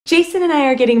Jason and I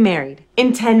are getting married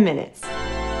in 10 minutes.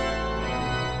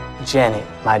 Janet,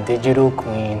 my digital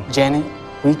queen. Janet,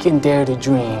 we can dare to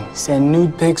dream. Send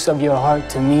nude pics of your heart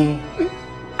to me.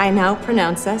 I now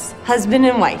pronounce us husband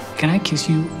and wife. Can I kiss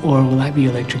you, or will I be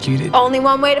electrocuted? Only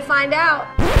one way to find out.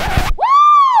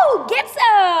 Woo! Get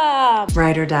some!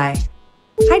 Ride or die.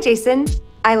 Hi, Jason.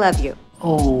 I love you.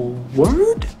 Oh,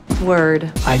 word?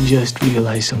 Word. I just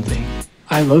realized something.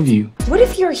 I love you. What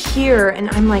if you're here and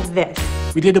I'm like this?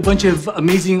 We did a bunch of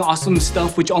amazing, awesome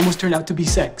stuff which almost turned out to be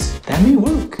sex. That may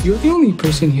work. You're the only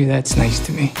person here that's nice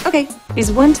to me. Okay.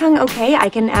 Is one tongue okay? I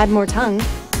can add more tongue.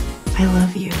 I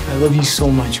love you. I love you so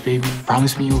much, baby.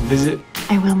 Promise me you'll visit.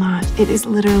 I will not. It is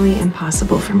literally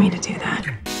impossible for me to do that.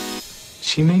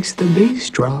 She makes the bass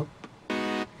drop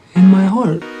in my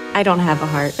heart. I don't have a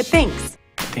heart, but thanks.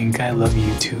 I think I love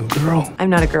you too, girl. I'm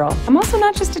not a girl. I'm also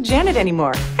not just a Janet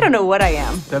anymore. I don't know what I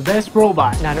am. The best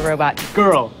robot. Not a robot.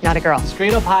 Girl. Not a girl.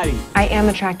 Straight up hottie. I am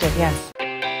attractive, yes.